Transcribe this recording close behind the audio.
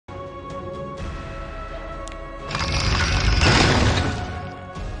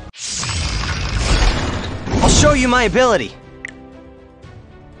show you my ability.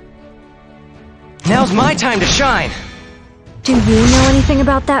 Now's my time to shine. Do you know anything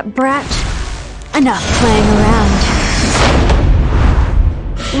about that brat? Enough playing around.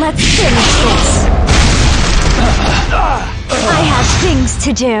 Let's finish this. I have things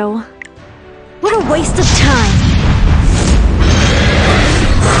to do. What a waste of time.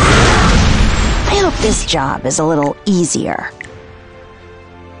 I hope this job is a little easier.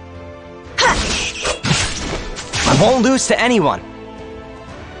 I won't lose to anyone.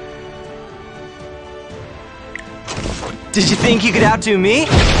 Did you think you could outdo me?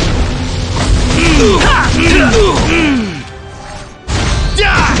 See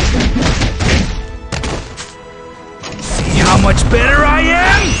how much better I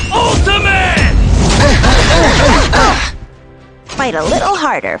am? Ultimate! Fight a little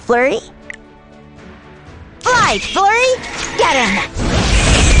harder, Flurry. Fly, Flurry! Get him!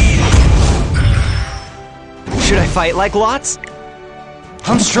 Should I fight like Lots?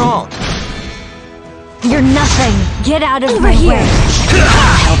 I'm strong. You're nothing. Get out of my way.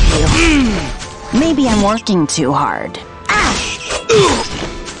 I'll help you. Maybe I'm working too hard.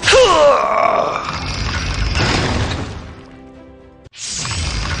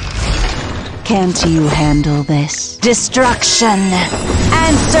 Can't you handle this? Destruction!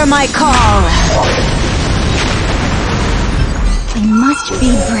 Answer my call! I must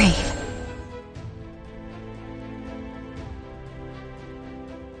be brave.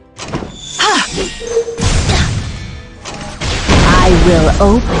 I will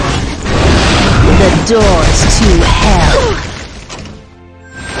open the doors to hell.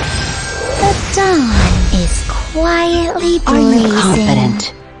 The dawn is quietly Are blazing. you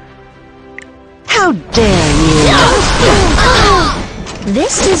confident? How dare you!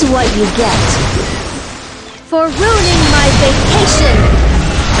 This is what you get for ruining my vacation.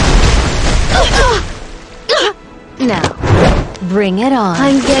 Now, bring it on.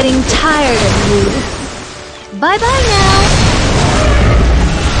 I'm getting tired of you. Bye-bye now.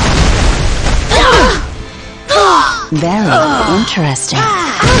 Very interesting.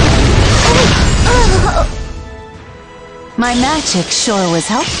 My magic sure was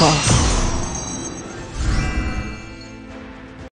helpful.